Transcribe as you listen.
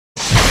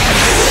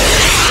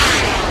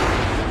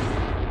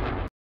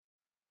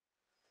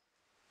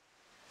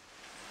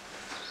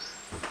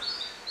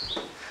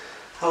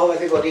Hello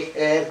everybody,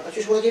 I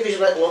just want to give you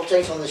a little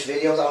update on this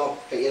video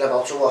that you're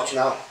about to watch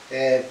now.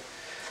 There's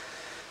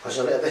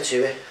a little bit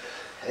to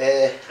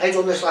it. I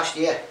done this last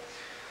year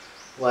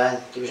when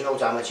there was no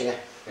damage in it.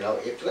 You know,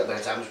 a little bit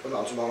of damage but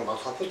not to moan about.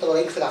 I'll put the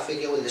link for that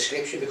video in the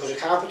description because I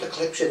can't put the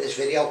clips in this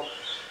video.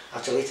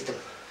 I've deleted them.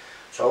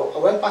 So I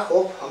went back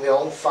up on my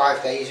own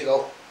 5 days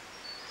ago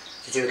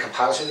to do a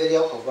comparison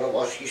video of what it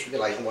was, used to be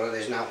like and what it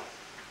is now.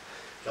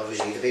 So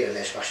obviously the being in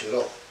there smashing it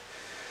up.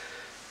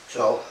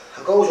 So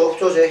I goes up,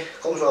 does it,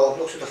 comes home,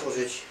 looks at the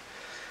footage,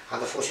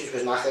 and the footage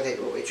was knackered,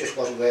 it just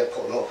wasn't worth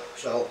putting up.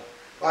 So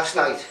last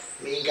night,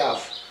 me and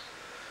Gav,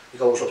 he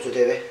goes up to do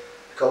it,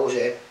 goes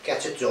in,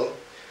 gets it done,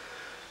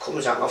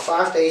 comes out. Now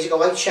 5 days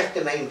ago I checked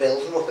the main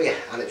building up here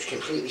and it was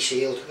completely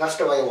sealed. And that's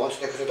the way I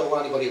wanted it because I don't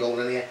want anybody going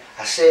in here.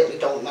 I certainly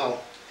don't now.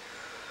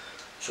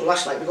 So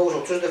last night we goes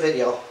up, does the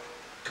video,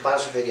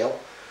 comparison video,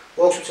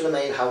 walks up to the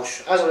main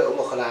house, has a little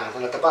look around,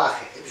 and at the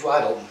back it was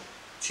wide open,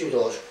 2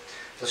 doors.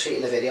 You'll see it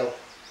in the video.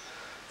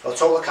 So I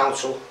told the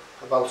council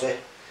about it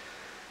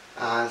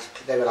and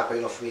they were happy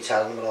enough for me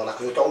telling them and all that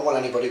because I don't want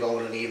anybody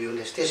going in here doing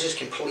this. This is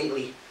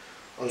completely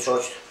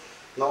untouched.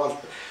 No one,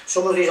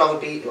 some of these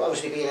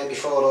obviously been in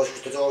before us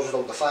because the doors was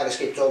open, the fire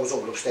escape door was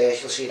open upstairs,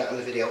 you'll see that in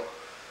the video.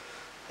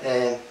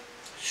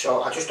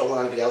 So I just don't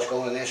want anybody else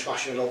going in there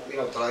smashing it up, you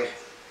know what I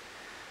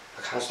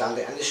can't stand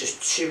it. And this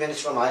is 2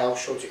 minutes from my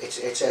house, so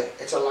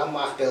it's a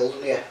landmark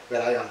building here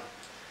where I am.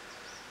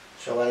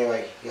 So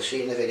anyway, you'll see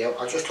it in the video.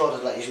 I just thought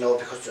I'd let you know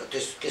because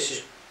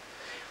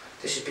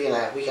this has been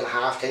a week and a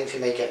half thing for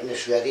me getting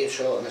this ready and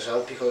sorting this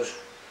out because,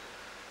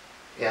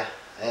 yeah,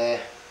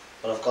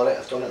 but I've got it,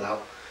 I've done it now.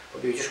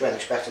 But we just weren't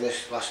expecting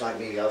this last night,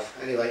 me and Gav.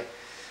 Anyway,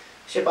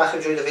 sit back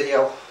and enjoy the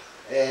video.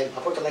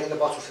 I'll put the link in the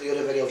bottom for the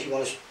other video if you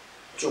want to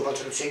jump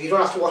onto the team. You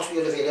don't have to watch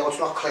the other video, it's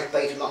not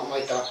clickbait or nothing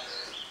like that.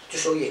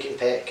 Just so you can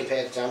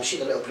compare the time. See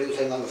the little blue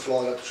thing on the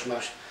floor that was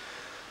smashed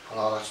and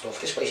all that stuff.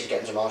 This place is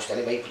getting demolished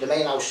anyway, but the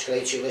main house is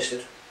grade 2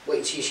 listed. Wait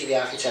until you see the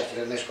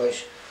architecture in this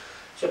place.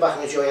 Sit back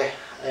and enjoy it.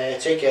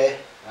 Take care,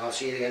 and I'll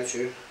see you again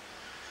soon.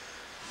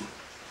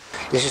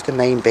 This is the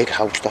main big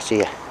house that's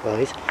here,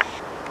 right?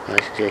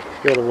 Right, see,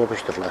 you're the rubbish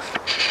stuff left.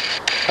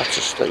 That's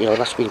just, you know,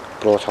 that's been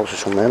brought out of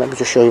somewhere. Let me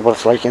just show you what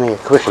it's like in here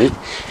quickly.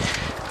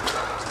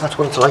 That's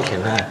what it's like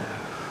in there.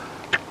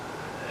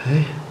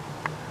 Hey.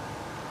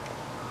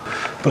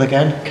 But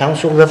again,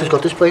 council, whoever's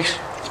got this place,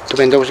 the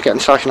windows are getting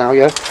slashed now,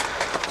 yeah?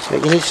 So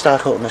you need to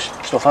start cutting this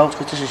stuff out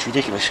because this is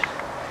ridiculous.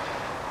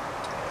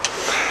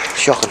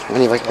 Shocking.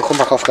 Anyway, I'll come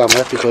back off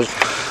camera because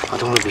I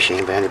don't want to be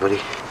seen by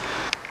anybody.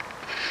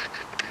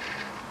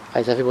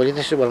 Right everybody,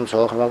 this is what I'm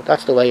talking about.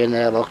 That's the way in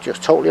there, look,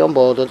 just totally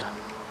unboarded.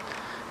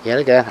 Yeah,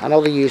 again, I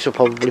know the users have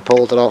probably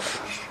pulled it off.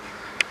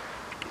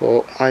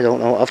 But I don't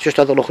know. I've just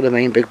had a look at the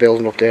main big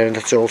building up there and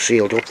it's all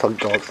sealed up,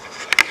 thank God.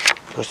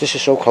 Because this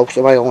is so close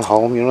to my own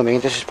home, you know what I mean?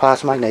 This is part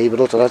of my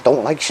neighbourhood and I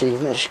don't like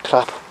seeing this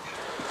crap.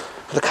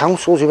 For the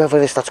councils, whoever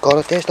it is that's got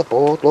it, there's the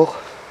board, look.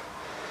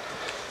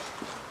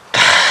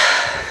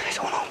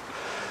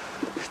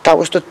 That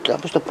was the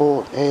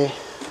board,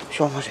 which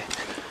one was it?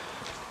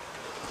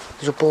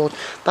 There's a board,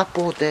 that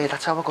board there,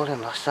 that's how I got in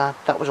last time,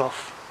 that was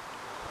off.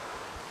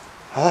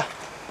 Huh?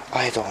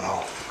 I don't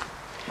know.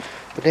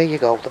 But there you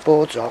go, the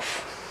board's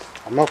off.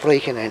 I'm not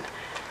breaking in.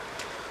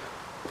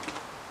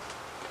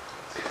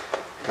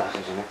 That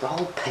isn't it, the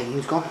whole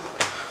pane's gone.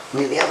 I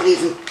mean, they haven't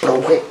even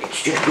broke it,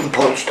 it's just been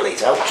punched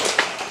straight out.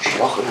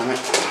 Shocking, isn't it?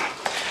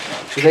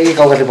 So there you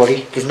go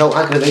everybody, there's no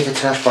aggravated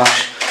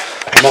trespass.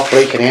 I'm not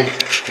breaking in.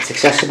 It's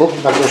accessible.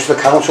 That goes to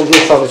the council, the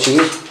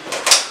authorities.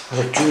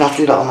 I do not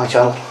do that on my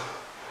channel.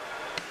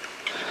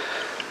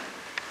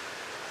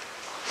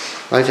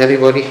 Right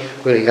everybody,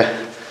 where are you?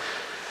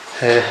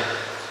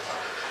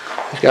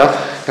 Let's go.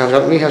 Gav's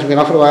out with me, hasn't been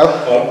on for a while.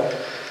 Hello.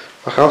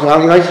 Back out now,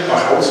 mate.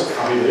 Back out,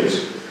 happy days.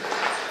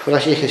 Well,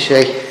 as you can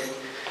see,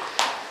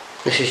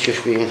 this is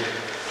just being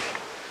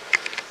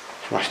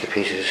smashed to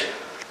pieces.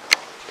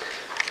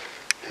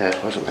 Yeah,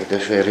 it wasn't like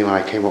this really when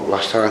I came up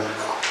last time.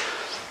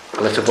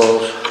 Glitter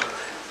balls.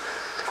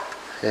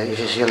 Yeah, you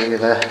can see a link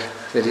in the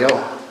video.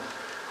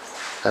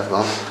 They've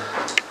gone.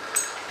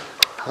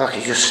 I've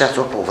actually just set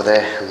up over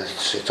there and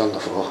it's on the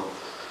floor.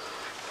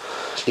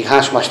 You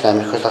can't smash them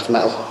because that's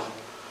metal.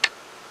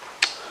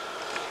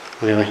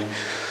 Anyway,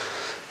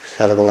 it's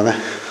terrible, isn't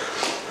it?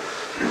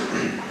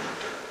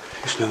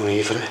 There's no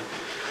need for it.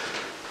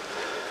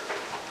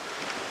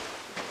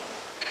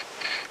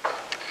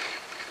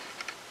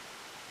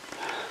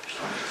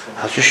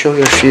 I'll just show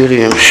you a few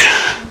rooms.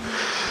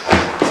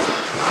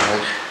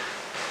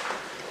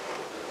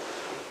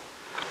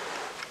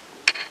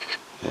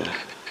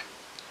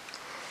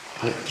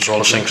 There's all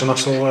the sinks and that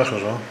still working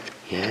as well?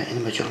 Yeah, in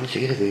the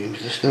majority of the rooms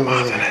there's still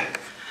there.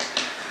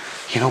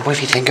 You know, but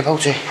if you think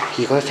about it,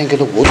 you've got to think of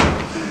the wood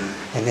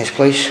in this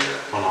place.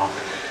 I know.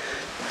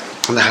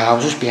 And the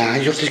houses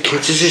behind you if there's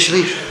kids as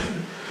asleep.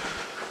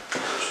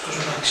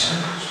 Doesn't make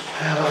sense.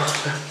 Hello,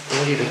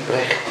 bloody big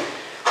brick.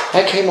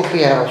 I came up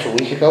here about a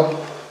week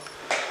ago.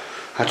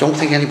 I don't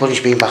think anybody's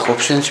been back up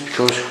since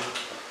because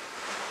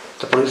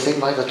the blue thing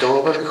by the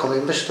door where we come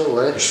in was still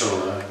there. It's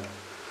still there.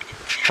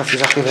 That's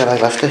exactly where I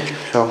left it,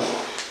 so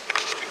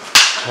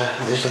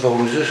there's the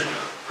hoses.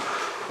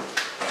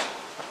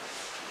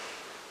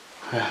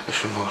 There's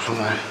some more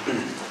somewhere.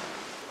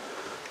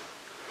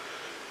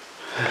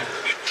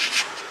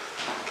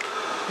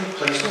 Big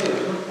place there,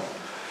 isn't it?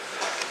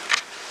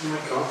 Oh my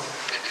god.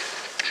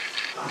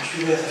 That must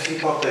be worth a few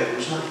bob there,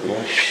 isn't it?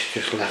 Yeah, it's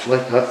just left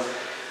like that.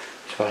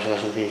 As far as it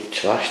hasn't been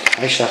trashed.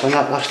 I sat on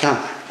that last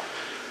time.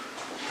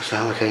 Last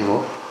time I came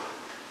up.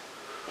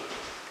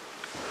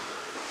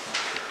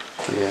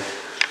 Yeah.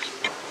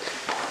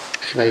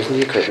 It's amazing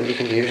the equipment you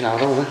can use now,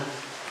 don't it?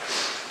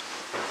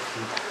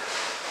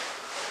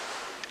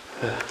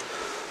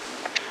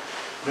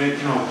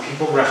 You know,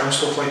 people reference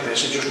stuff like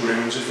this, it just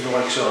ruins it for the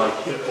likes of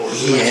like, yeah.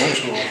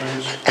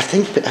 I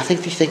think they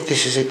think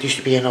this is it used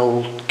to be an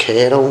old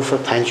care home for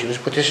pensioners,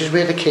 but this is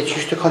where the kids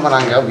used to come and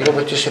hang out, you know,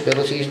 with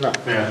disabilities and that.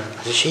 Yeah.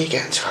 And you see you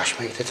getting trash,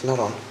 mate, it's not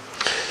on.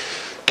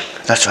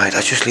 That's right,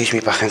 that just leads me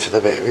back into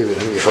the bit we were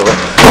in before.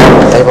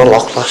 They were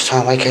locked last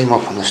time I came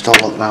up and they're still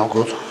locked now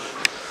good.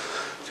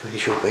 That's where they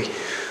should be.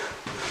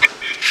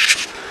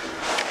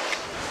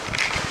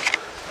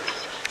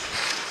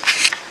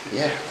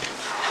 Yeah.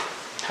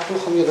 Have a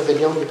look on the other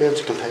video, you'll be able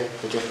to compare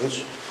the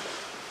difference.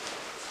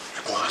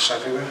 There's glass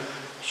everywhere.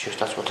 It's just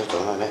that's what they've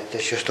done, isn't it?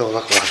 There's just all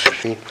that glass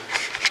between.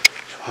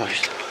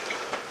 Christ.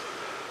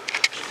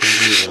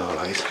 It's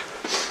alright.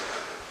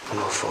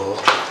 104.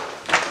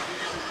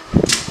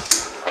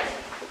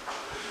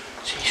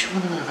 See, some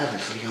of them have had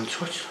literally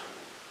untouched.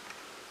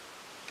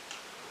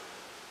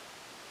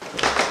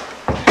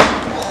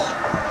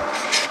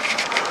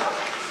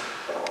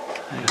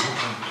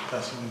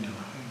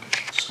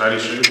 It's very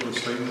suitable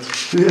statement.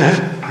 Yeah.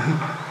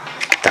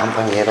 Damp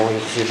on here, you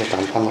can see the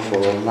damp on the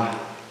floor and that.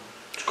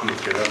 It's coming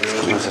through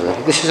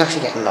that. This is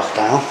actually getting knocked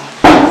down.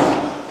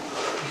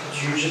 You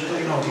could use it,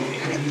 you know, you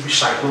could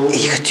recycle.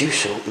 You could do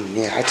something,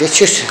 yeah. It's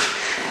just,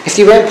 if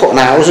they weren't putting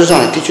houses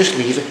on it, they'd just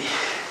leave it.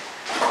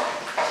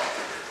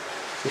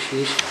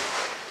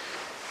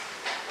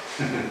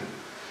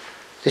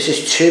 This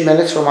is 2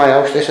 minutes from my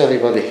house, this,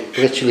 everybody.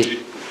 Literally.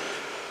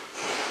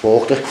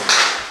 Walked it.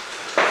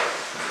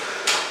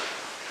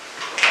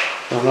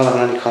 I'm not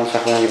having any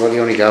contact with anybody,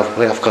 only go.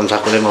 I have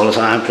contact with him all the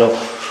time, so.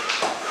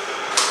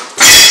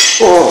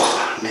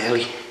 Oh,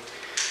 nearly.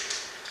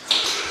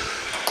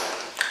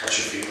 What's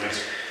your feet,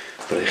 mate?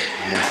 Brick,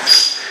 yeah.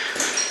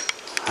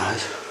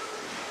 Right.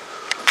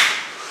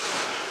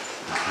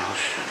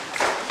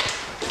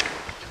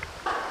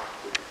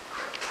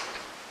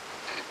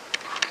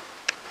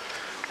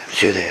 Them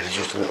two there are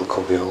just a little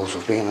cubby holes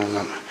of being in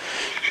them.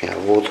 Yeah,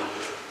 wood.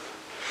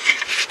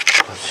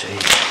 Let's see.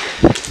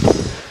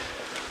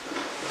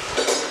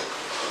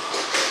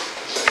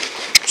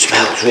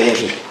 Smells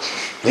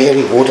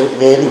really woody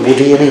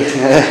in it.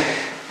 Yeah.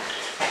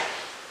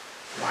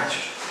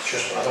 It's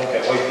just, I don't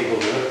get why people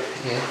do it.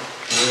 Yeah.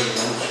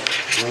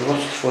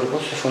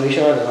 What's the funny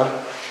side of that?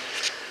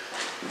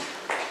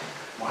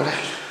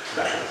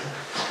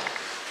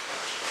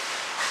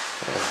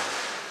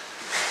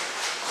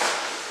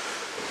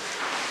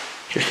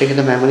 Just thinking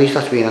the memories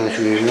that's been in this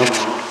room now.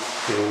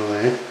 You know what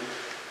I mean?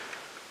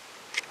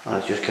 And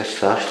it just gets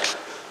trashed.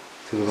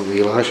 People don't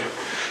realise.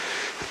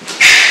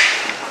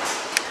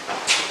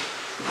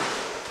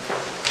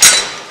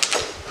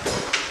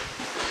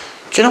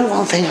 Do you know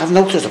one thing I've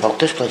noticed about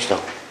this place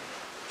though?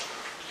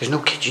 There's no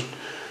kitchen.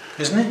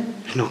 Isn't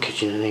it? There's no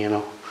kitchen in here, you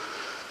know.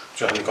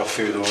 So you got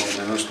food ordered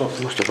in and stuff?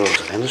 They must have brought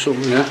it in or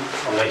something, yeah.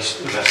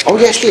 Oh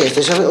yes, there is.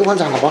 There's a little one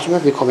down the bottom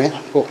if you come in.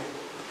 But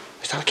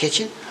is that a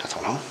kitchen? I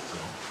don't know.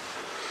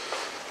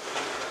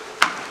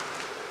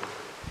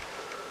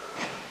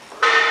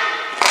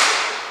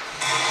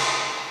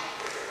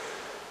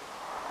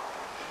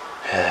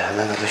 Yeah, and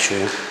then this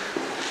room.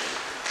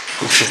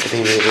 It's just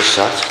been really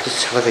sad. The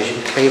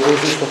television cables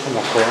and stuff in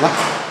that corner.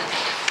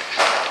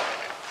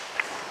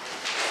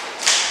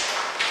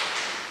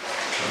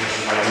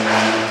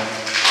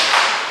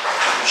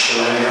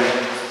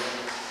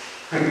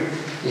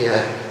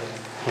 Yeah.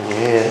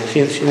 Yeah.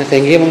 Seen the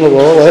thing here on the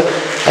wall there?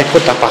 I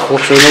put that back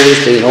up so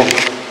nobody's clean up.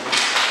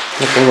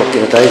 I came up the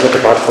other day, got the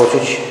bad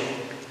footage.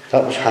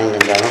 That was hanging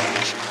down.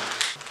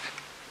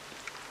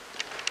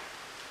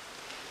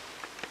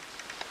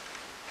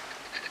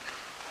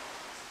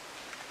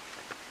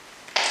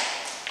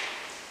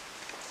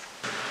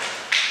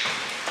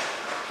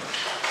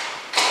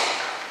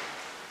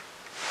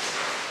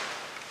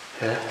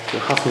 Yeah,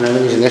 you'll have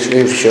memories in this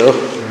room for sure.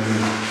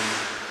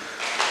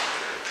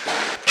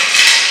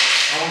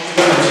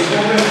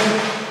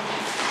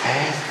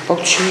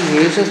 About 2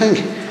 years I think.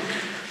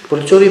 But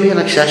it's only been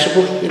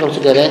accessible, you know, to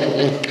get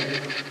in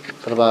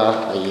for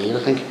about a year I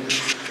think.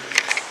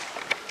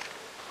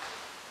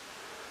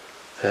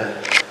 Yeah.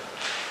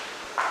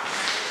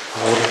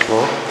 All the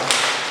floor.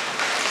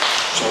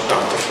 So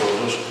down the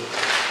floors.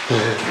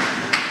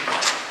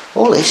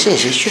 All this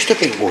is, it's just a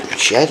big wooden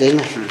shed, isn't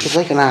it? It's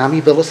like an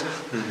army billet.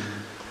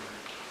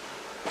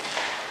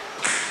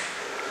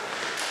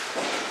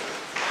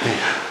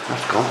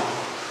 That's gone.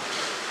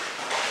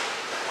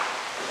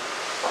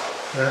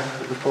 Yeah,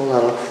 we pull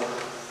that off.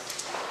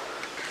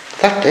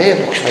 That there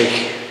looks like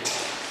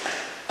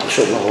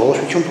something a horse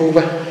would jump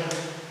over.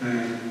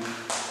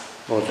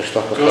 Or just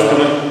stop a car.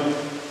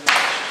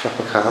 Stop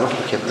a car off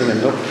the kid in the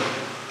window.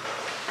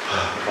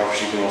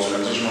 Obviously the also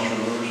lenses smash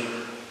windows.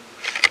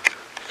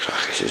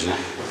 Crackers, isn't it?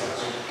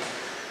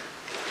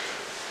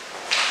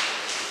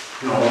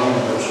 No,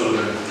 I'm sort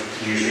of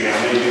usually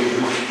happy.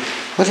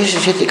 What is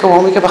it? You go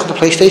home, we get back on the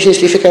PlayStation,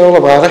 so you forget all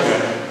about it.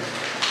 Yeah.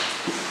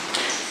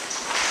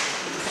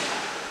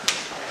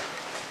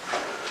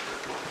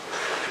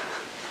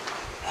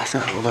 That's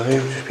not all the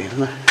room, just being in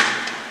there.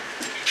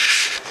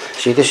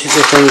 See, this is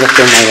the thing that's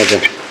done my head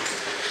in.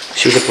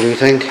 See the blue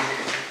thing?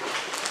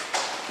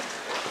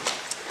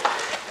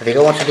 If you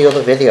go onto the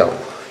other video,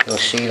 you'll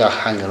see that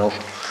hanging up.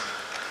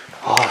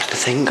 Oh, is the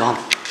thing gone?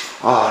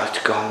 Oh,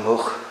 it's gone,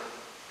 look.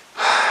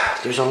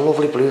 There's a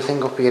lovely blue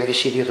thing up here. If you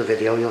see the other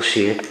video, you'll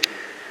see it.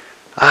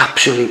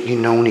 Absolutely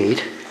no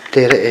need.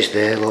 There it is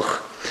there,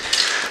 look.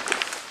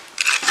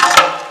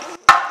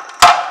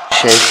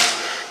 See?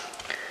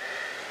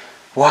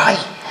 Why?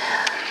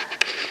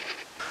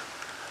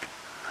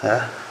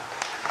 Yeah.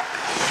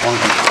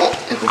 Oh,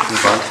 it would be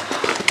bad.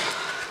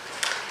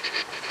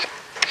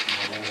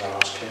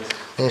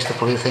 There's the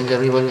blue thing,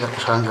 everybody, that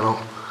was hanging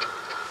up.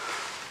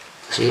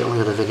 See it on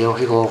the other video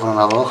if you go over and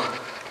have a look.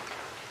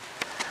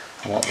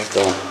 And what we've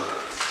done.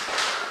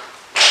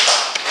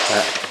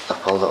 Yeah, I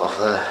pulled it off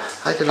there.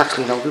 I didn't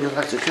actually know there was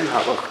electric in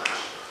that, look.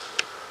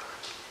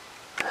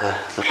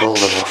 I pulled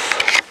it off.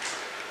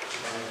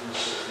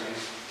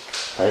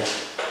 Right.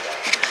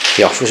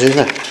 The office, isn't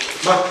it?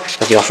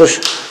 What? At the office? I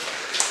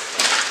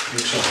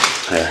think so.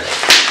 Yeah.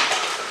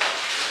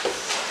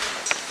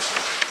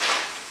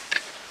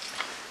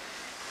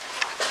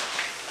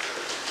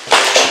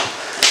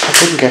 I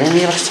couldn't get in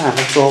here last time,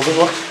 that's all good,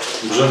 look.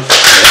 Was it?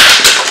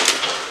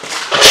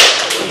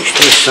 There used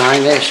to be a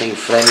sign there saying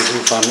friends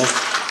and family.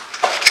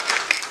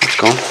 It's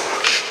gone.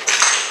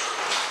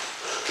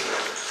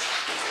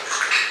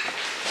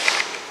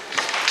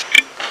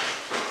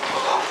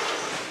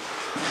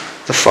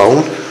 The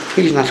phone,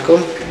 reason that's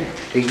gone.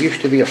 There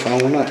used to be a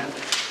phone there.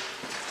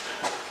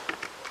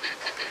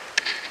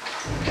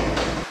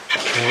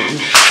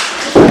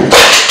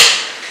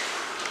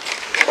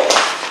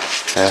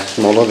 Yeah,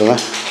 smaller than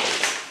that.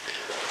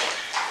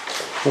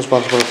 Not as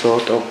bad as what I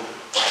thought though.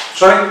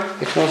 Sorry?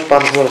 It's not as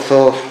bad as what I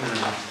thought.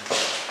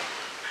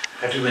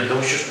 Every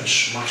window's just been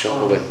smashed All on.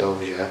 the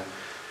windows, yeah.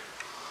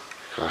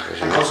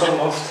 Crackers, And yeah. also the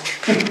loft.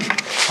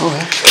 Oh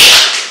yeah.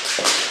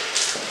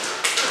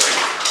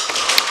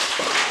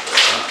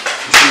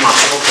 It's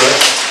massive up there.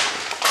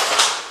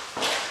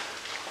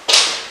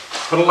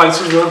 Got a light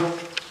as well.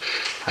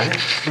 Hey?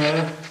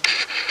 Yeah.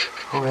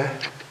 Oh yeah.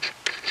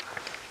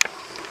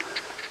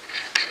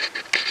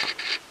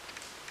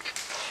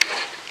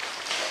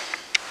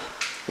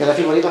 Yeah,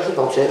 everybody, that's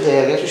about it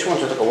there. I just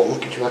wanted to go up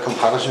and give you a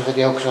comparison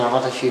video because I've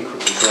had a few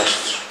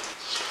requests.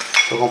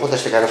 So I'm going to put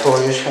this together for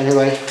you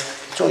anyway.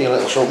 It's only a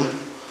little something.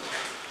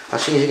 I'll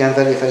see you again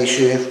very, very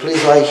soon.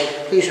 Please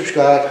like, please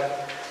subscribe,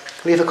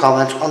 leave a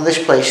comment on this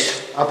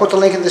place. I'll put the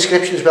link in the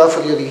description as well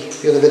for the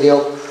other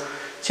video.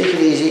 Take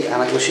it easy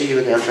and I will see you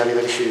again very,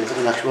 very soon for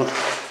the next one.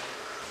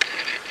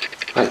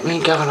 Right, me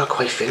and Gavin are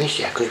quite finished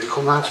yet because we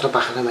come round to the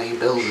back of the main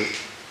building.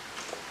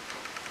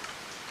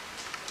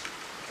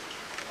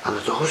 And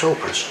the door's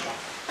open.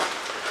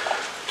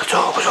 The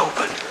door was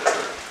open.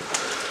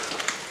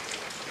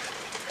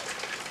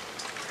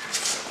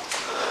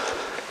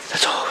 The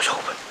door was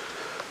open.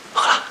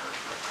 Look at that.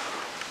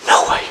 No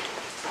way.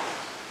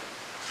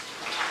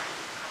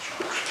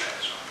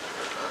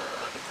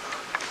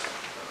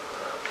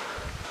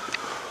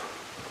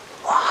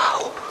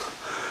 Wow.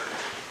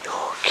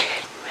 You're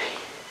kidding me.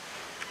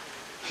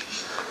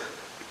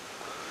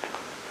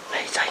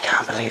 Mate, I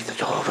can't believe the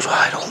door was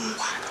wide open.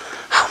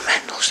 How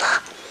mental is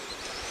that?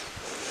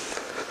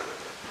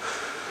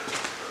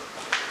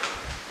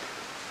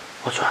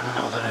 What's wrong in the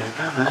other room,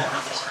 man?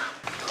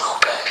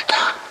 Look at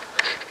that.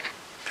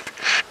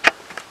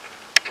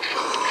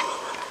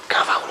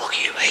 Gav, how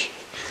lucky you be.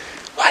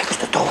 Why was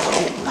the door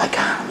open? I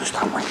can't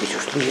understand why you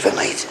just leave it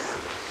late.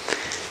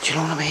 Do you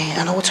know what I mean?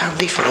 I know it's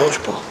handy for us,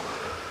 but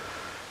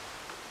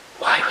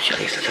why would you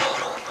leave the door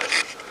open?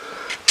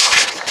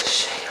 Look at the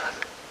ceiling.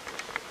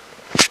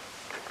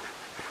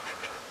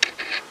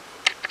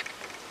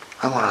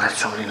 I want to let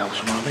somebody know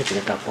tomorrow to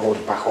get that board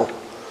back up. Do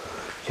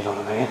you know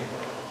what I mean?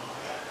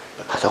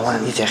 I don't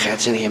want any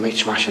dickheads in here, mate,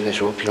 smashing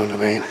this up, you know what I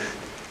mean?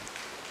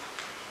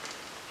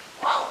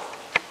 Wow.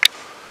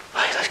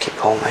 Right, let's keep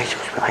going, mate,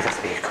 because we might have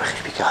to be as quick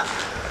as we can.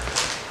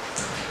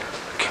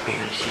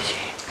 Community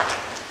team.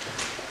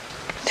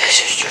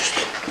 This is just...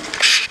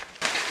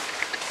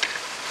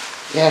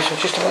 Yeah, so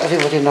just to let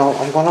everybody know,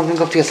 I'm going to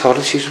ring up the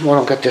authorities tomorrow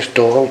and get this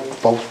door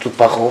bolted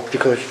back up,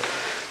 because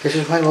this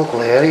is my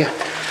local area.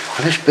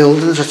 And this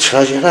building's a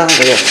treasure around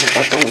here.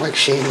 I don't like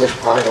seeing this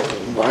wide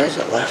open. Why is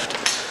it left?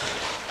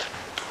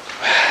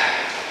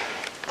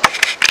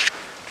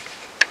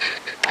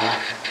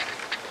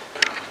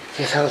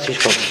 The authorities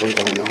probably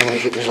don't know,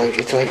 like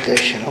it's like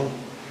this, you know.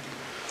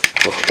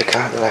 But they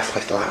can't be left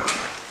like that.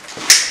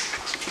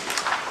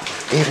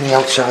 even the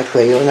outside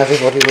wheel and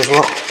everybody was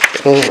locked,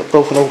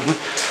 broken open.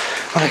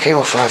 When I came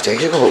off 5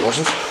 days ago, it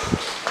wasn't.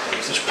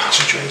 There's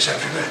passageways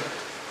everywhere.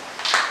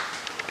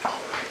 Oh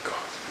my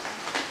God.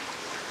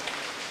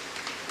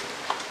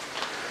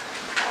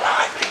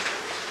 Right.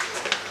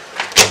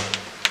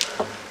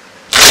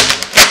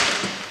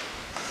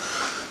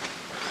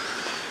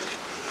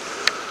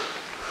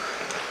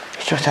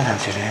 It's just an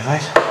empty there,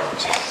 mate.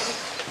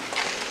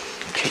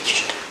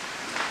 Kitchen.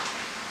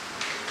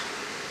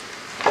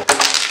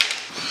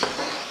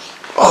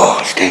 Oh,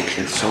 it stinks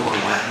in so well,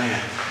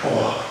 man.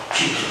 Oh,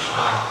 Jesus.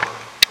 Wow.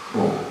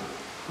 Oh.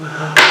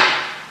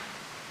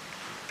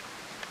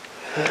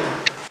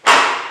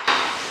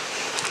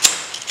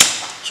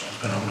 Someone's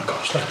been on the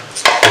coaster.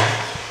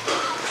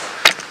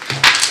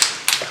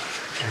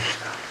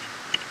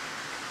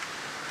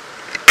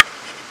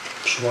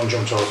 Someone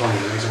jumped out on me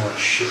and makes me want to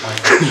shit my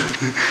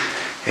face.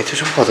 It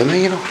doesn't bother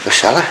me, you know, the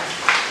cellar.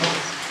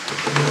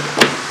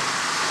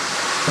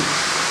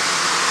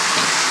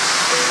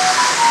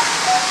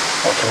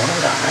 What's going on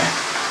down there?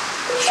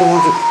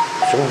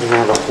 Someone's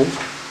around the home,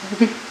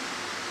 maybe.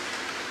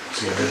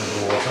 See a bit of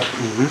the water.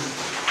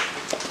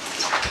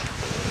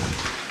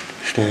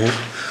 Stairs.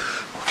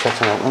 Check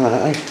them out in a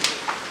minute, eh?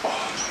 Oh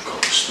my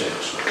God, the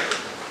stairs.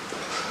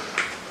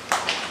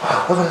 Wow,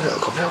 what a little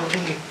couple of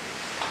thingy.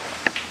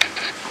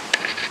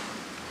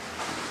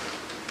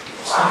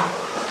 Wow.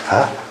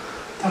 Huh?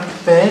 That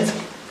bed.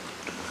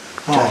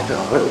 Oh, a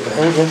little bit,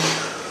 yeah.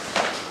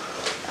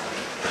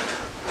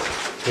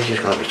 He's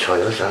just going to be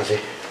toilets, aren't he?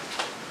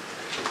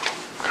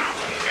 Can't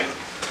believe it.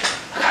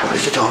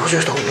 Where's the door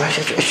just open, right?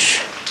 It's...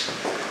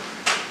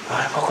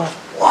 Right, I'm going.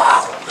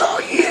 Wow, now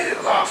you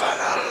have had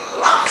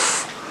a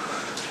laugh.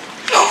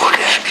 Look at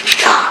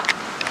that.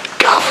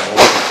 Oh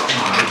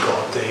my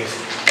God, Dave.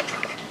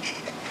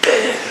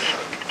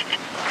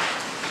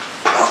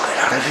 Look at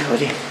that,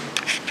 everybody.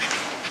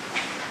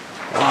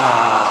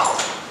 Wow.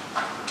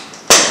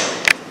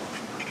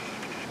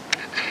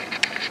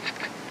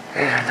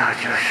 Isn't that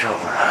just so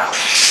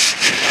nice?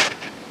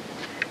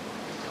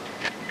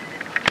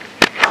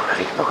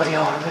 Look at the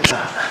ornament.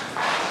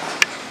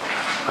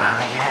 Well,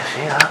 yeah,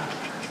 see that?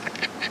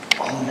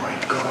 Oh my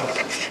God.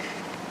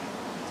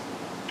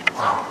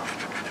 Wow.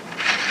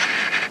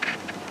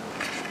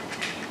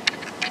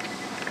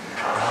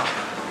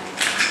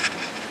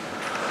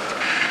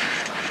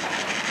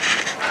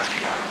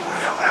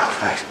 Something else,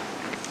 mate.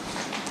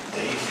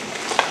 Dave.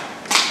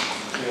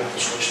 You have to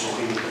switch the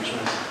wheel, isn't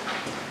it?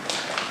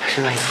 There's a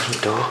nice front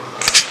door.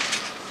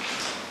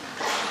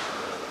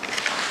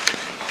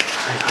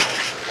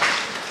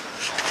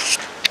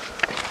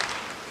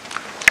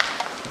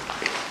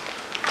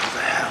 What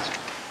the hell?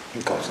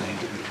 In God's name,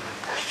 didn't you?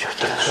 It's just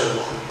a...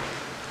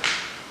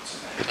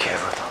 Be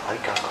careful with that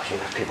like that, because you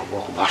have people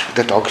walking past with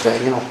the dogs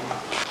there, you know.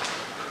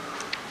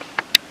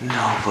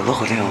 No, but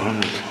look at the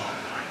ornament. Oh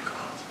my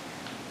God.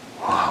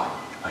 Wow.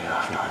 I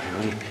have not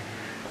everybody.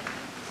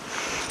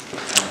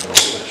 Can't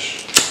believe this.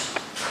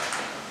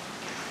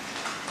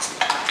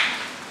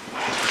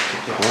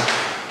 Look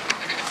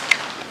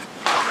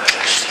at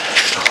this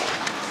stairs though.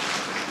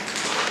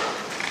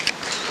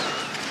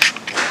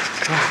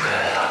 Look at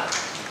that.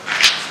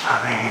 I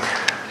mean...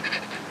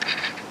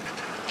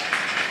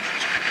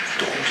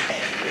 Doors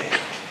everywhere.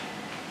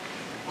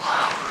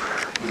 Wow.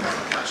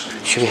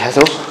 Massive. Should we head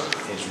up?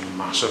 It's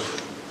massive.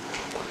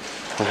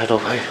 We'll head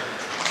up, eh?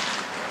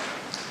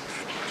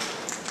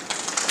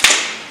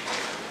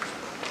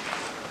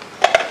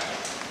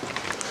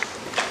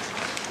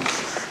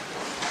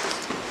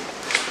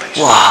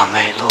 Wow,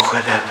 mate, look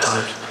at that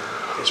pillars.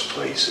 This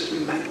place is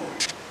mental.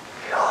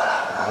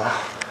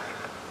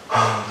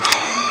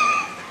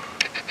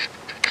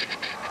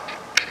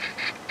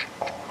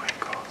 Oh my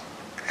God.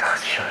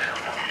 That's just...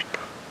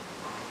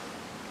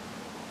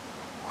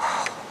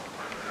 Wow.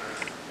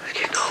 Let's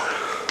keep going.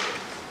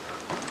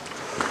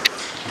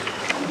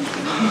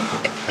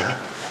 Huh?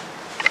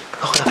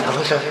 Look at that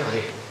pillars,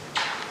 everybody.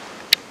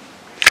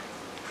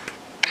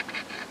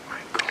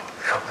 My God.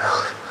 Something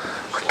else.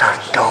 But that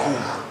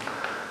dome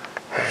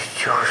is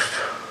just...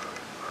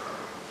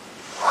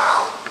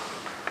 Wow.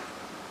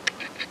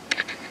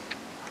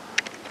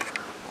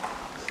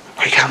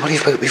 I can't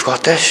believe we've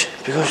got this,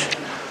 because...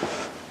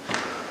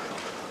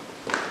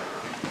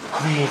 I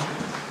mean...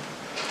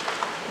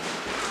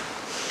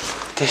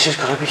 This is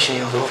going to be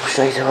sealed up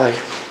straight away.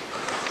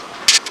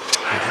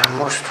 I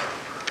must...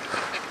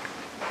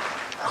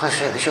 I can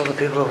certainly show the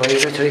people of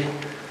Wavertree.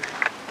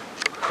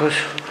 Because,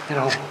 you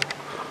know...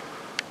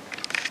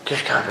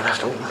 This can't be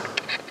left open.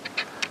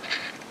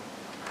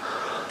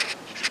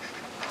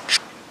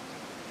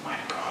 My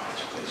God,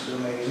 this place is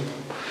amazing.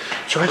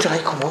 So when did I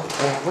come up?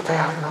 What day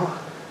are we now?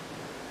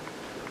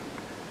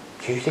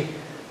 Tuesday.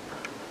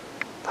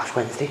 Last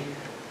Wednesday.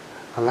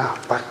 And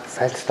that back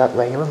fence, that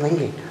railing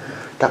thingy,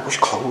 that was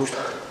closed.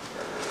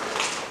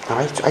 And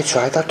I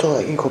tried that door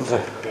that you come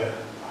through. Yeah.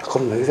 I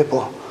couldn't move it,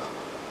 but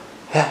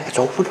yeah, it's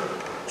open.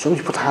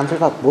 Somebody put a hand in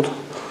that wood.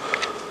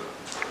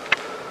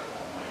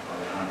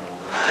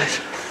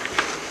 Right.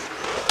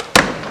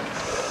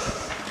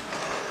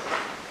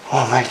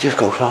 Oh mate, just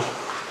go on.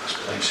 This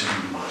place is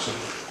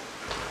massive.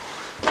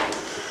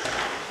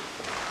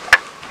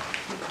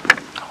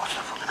 What's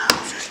the fucking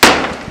house?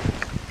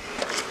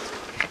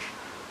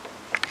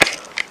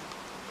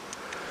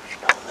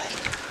 No, mate.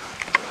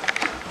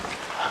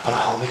 I'm gonna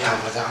hold my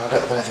camera down a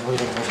little bit, everybody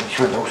looking at these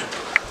windows.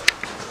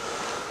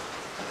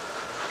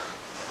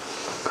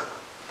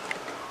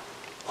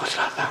 What's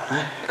that down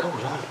there? It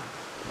goes on.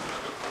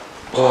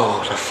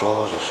 Oh, the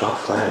floors are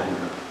soft there.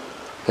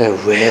 They're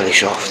really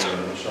soft.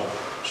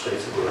 Straight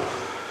to the ground.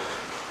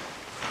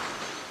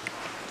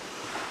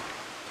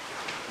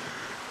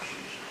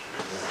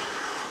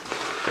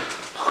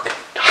 Look at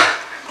that.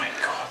 Oh my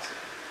god.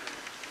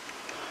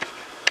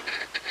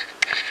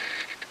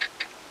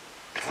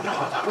 I don't know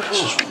what that was.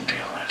 This is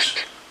unreal, this.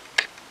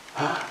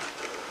 Huh?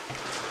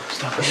 It's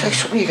not It's like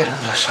something you get in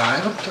an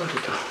asylum, don't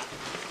it?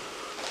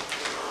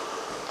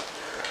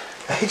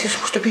 Hey, this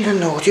must have been a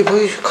naughty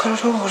boy's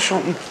corridor or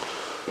something.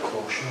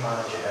 caution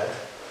around your head.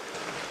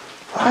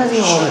 Why are they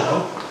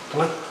all...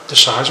 Like the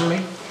size of me.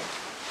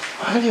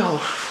 Why are they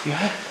all...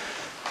 Yeah.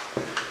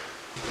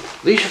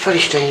 These are very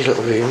strange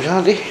little rooms,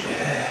 aren't they?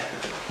 Yeah.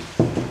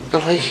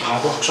 They're like...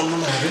 Padlocks on them,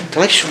 maybe.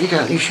 They're like something you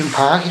get at Lucian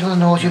Park, you know, the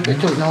naughty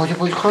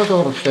boy's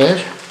corridor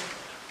upstairs.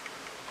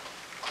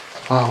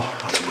 Wow.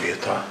 That's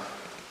weird, that.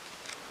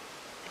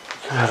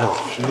 Hello.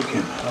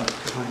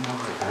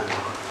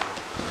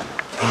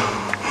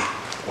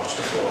 What's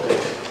the floor,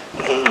 David?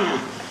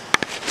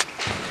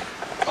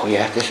 Oh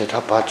yeah, this is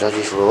that bad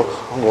dodgy floor.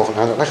 I'm walking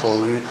down this whole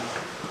room.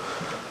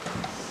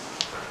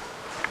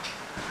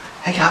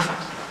 Hey Gav.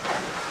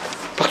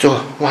 Back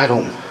door, wide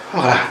open.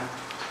 Look at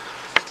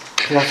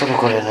that. You have to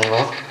look at it as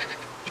well.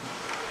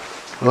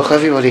 Look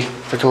everybody,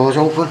 the door's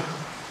open.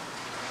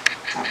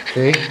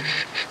 See?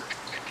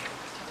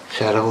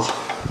 Terrible.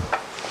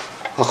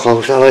 I'll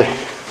close that way.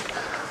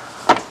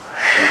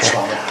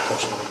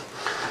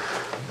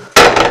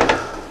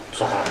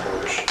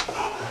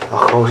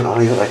 I'll close it, I'll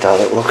leave it like that,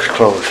 it looks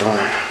closed,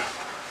 right?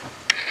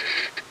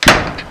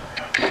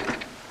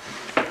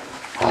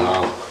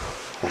 Oh,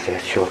 that's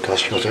it,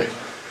 shut it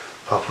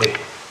properly.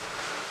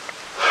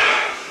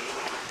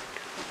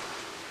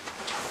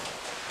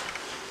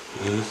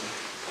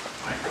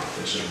 My god,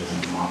 this is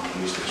one more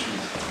police station.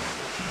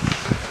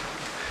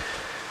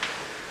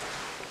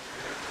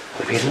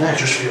 Isn't it? It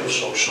just feels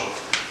so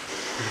soft.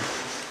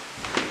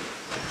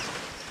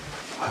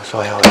 That's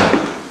why I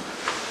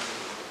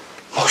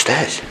more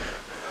stairs?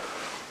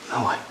 No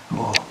way.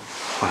 Oh,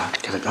 well,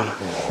 get it done. Oh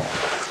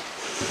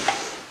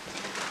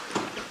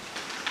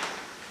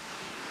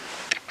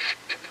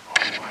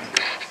my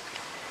god.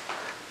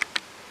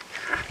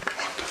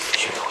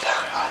 Should we go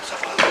down? Let's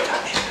have a look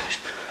down here first.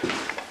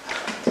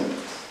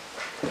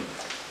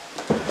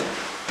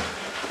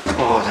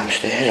 Oh, them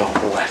stairs are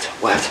wet.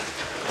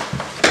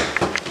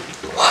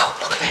 Wow,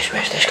 look at this.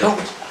 Where's this go?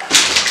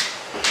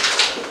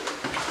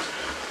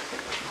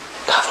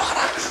 Gav, look at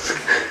that.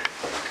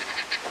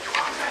 You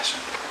are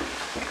messing.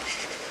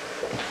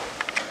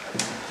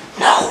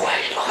 No way,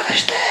 look at the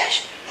stairs.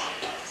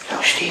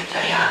 How steep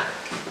they are.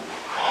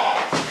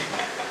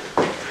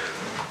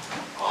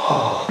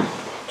 Oh.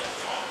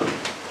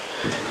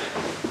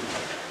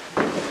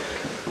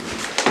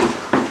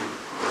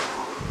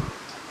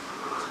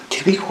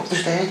 Did we go up the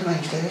stairs, the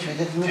main stairs, we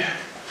didn't we?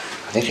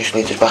 I think this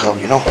leads us back out,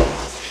 you know.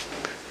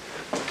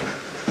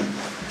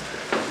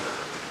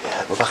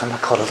 Yeah, we're back in the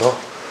corridor.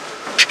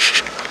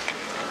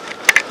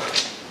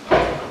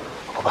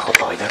 I'll go back up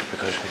by there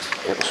because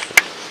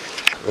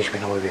at least we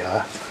know where we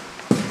are.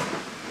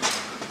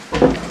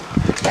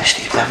 They're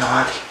steep there now,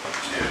 aren't they?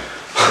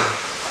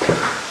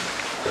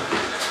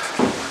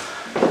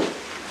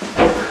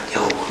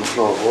 Yo, the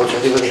floorboards,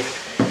 everybody.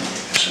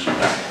 This is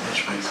back in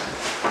this way.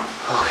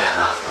 Okay,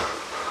 now.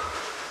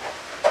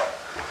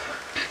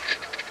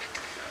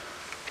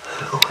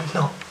 Little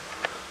window.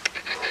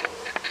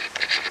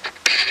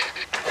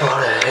 Come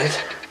on, Ed.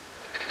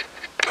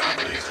 Can't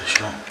believe this,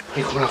 you know. Are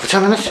you coming out for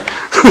 10 minutes?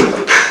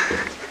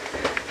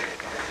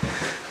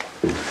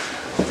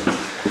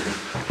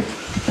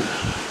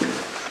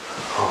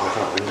 Oh, look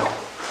at that window.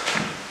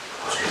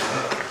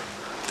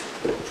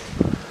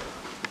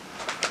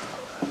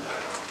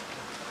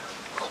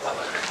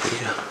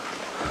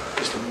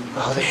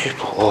 Oh, this is...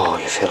 Oh,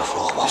 you feel the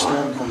floor wobble.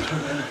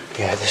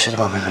 Yeah, this is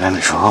about moving in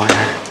before, isn't it?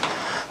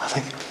 I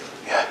think.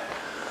 Yeah.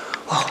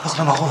 Oh, look at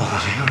them all over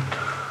here.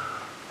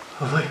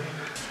 Lovely.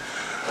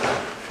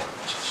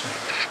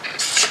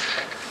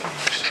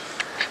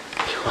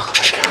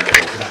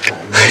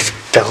 It's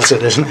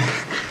belted, isn't it?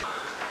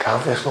 Cal,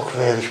 this looks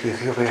really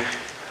spooky up here.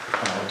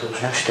 Oh, it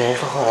does. No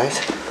stairs look alright.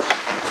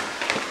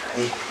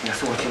 Hey, you have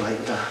to watch your light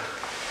with that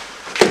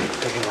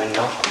big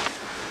window.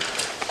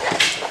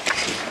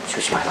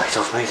 Switch my light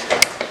off, mate.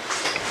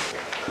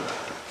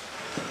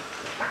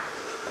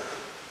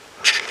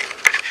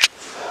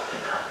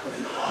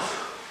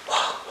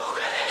 Wow, look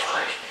at this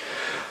place.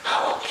 How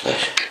old is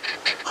this?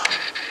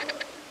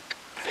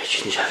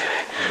 Pigeons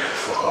everywhere.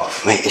 Fuck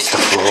off. Mate, it's the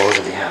floors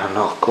in here, are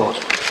not good.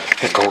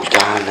 It goes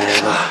down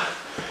there, look.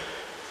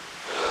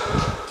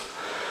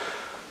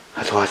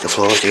 I don't like the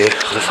floors, do you?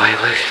 For the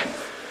fireplace.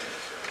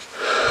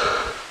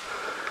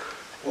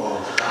 Whoa,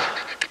 look at that.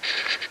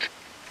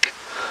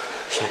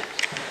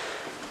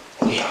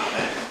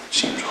 Yeah.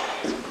 Seems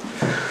alright.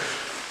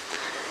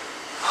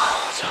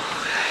 Oh, it's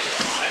okay.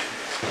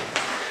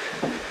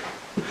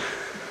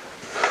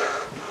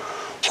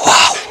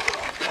 Wow!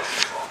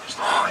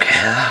 Okay,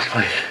 that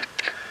place.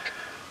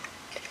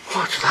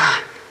 What's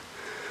that?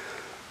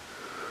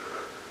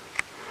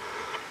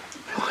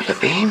 Look at the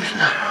beams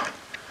now.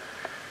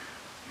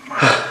 My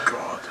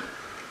God.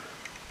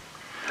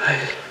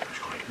 Right. It's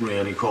got a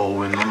really cold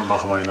wind on the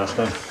back of my neck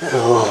then.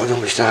 Oh,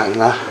 don't be starting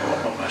that.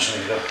 Oh, not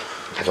messing either.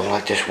 I don't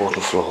like this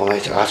wooden floor,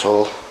 mate, at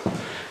all.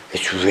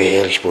 It's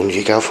really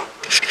spongy, Gav.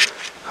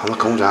 I'm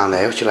gonna come down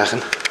there, what you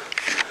reckon?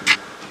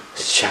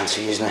 It's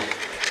chancy, isn't it?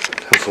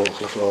 Don't fall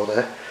to the floor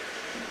there.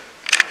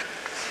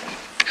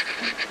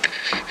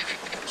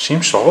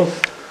 Seems solid.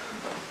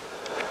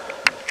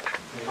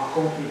 You're not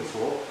going through the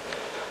floor.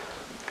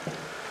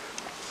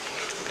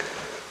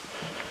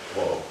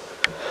 Whoa.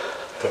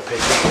 The pig.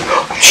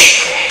 Oh,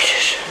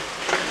 Jesus.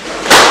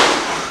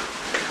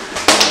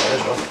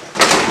 There's one.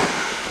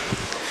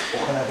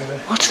 Walking everywhere.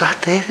 What's that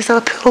there? Is that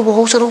a pool of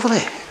water over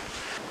there?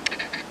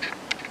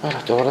 Oh,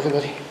 that door,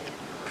 everybody.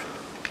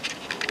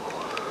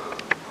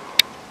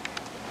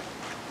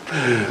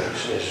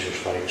 This is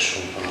just like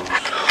something else.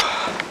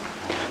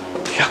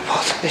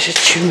 Jackpot, this is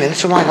 2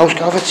 minutes from my house,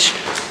 Gav.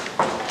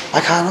 I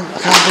can't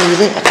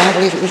believe it. I can't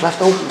believe it was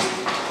left open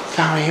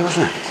down here,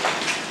 wasn't it?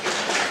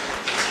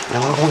 Now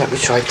I'm going to get my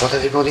tripod,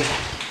 everybody.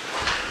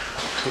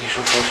 Get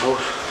some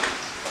photos.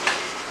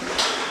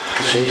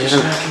 See you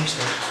then.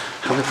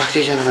 I'll be back to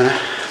you in a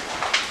minute.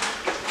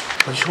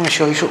 I just want to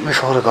show you something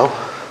before I go.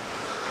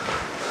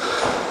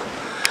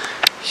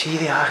 See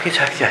the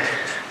architecture?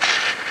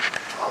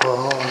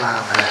 Oh,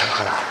 now, look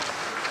at that.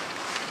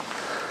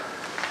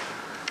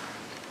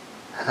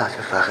 And that's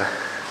just like a...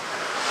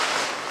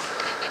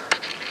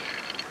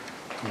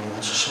 Oh,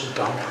 that's so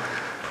damp.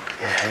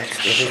 Yeah,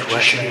 it is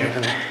wet in here,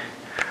 isn't it?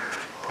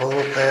 All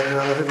up there as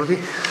well, everybody.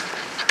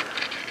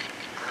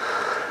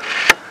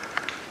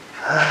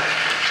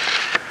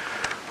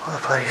 What a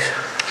place.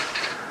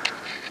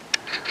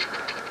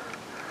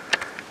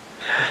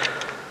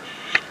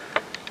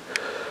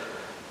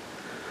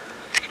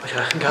 What do you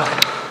reckon, Gal?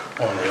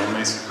 Unreal,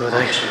 mate. Good,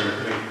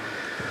 Absolutely.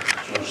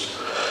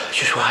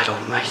 Just wide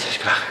open, mate, it's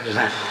cracking,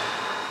 isn't it?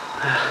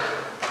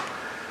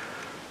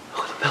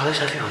 Look at the pillars,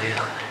 everybody, look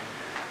at it.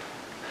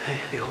 Hey,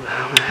 they go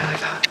down there like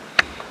that.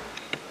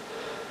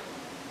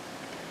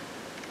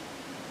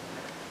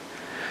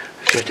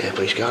 It's good there,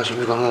 please, guys,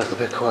 we've gone a little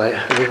bit quiet,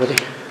 everybody.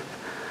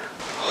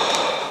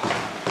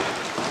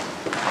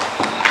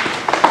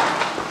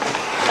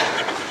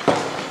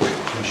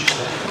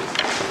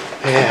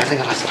 Yeah, I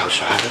think I left it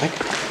outside, I think.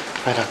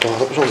 By that door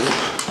that was open.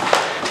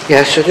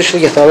 Yeah, so just for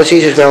the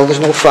authorities as well, there's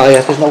no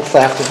fire, there's no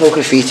theft, there's no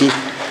graffiti,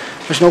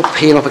 there's no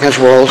peeing up against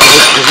walls,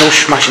 there's no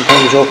smashing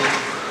things up.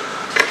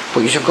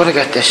 But you've got to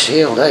get this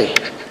sealed, eh?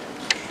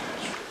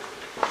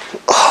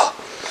 Oh,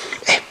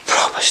 it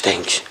proper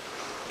stinks.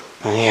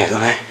 And yeah,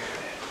 doesn't it?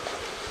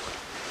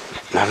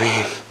 I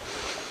mean,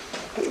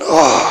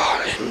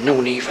 oh, there's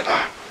no need for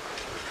that.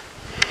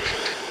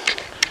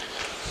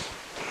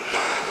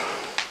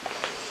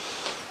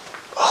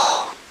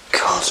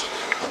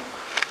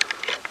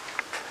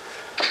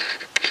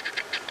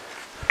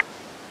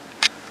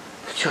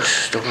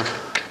 Just stubborn.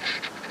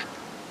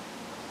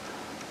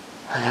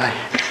 Anyway,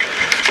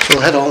 so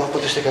we'll head on, I'll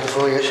put this together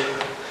for you.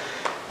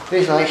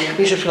 Please like,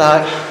 please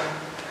subscribe,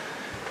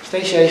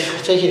 stay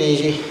safe, take it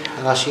easy,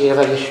 and I'll see you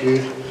very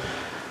soon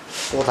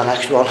for the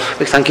next one.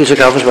 Big thank you to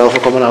Gav as well for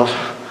coming out.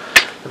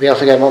 We'll be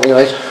out again, won't we,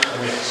 right?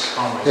 Yes,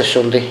 This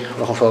Sunday,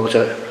 looking forward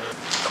to it.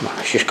 Come on,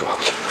 let's just go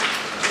out.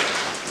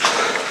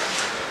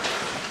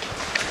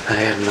 I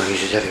hear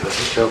noises, everybody,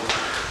 so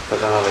we're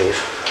gonna leave.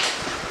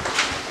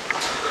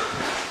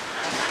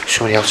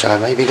 Somebody outside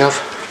maybe, Gav?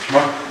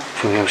 What?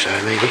 Somebody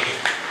outside maybe.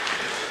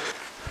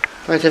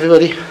 Right,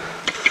 everybody.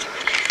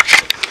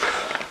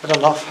 I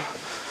don't know.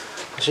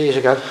 I'll see you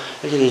again.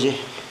 Take it easy.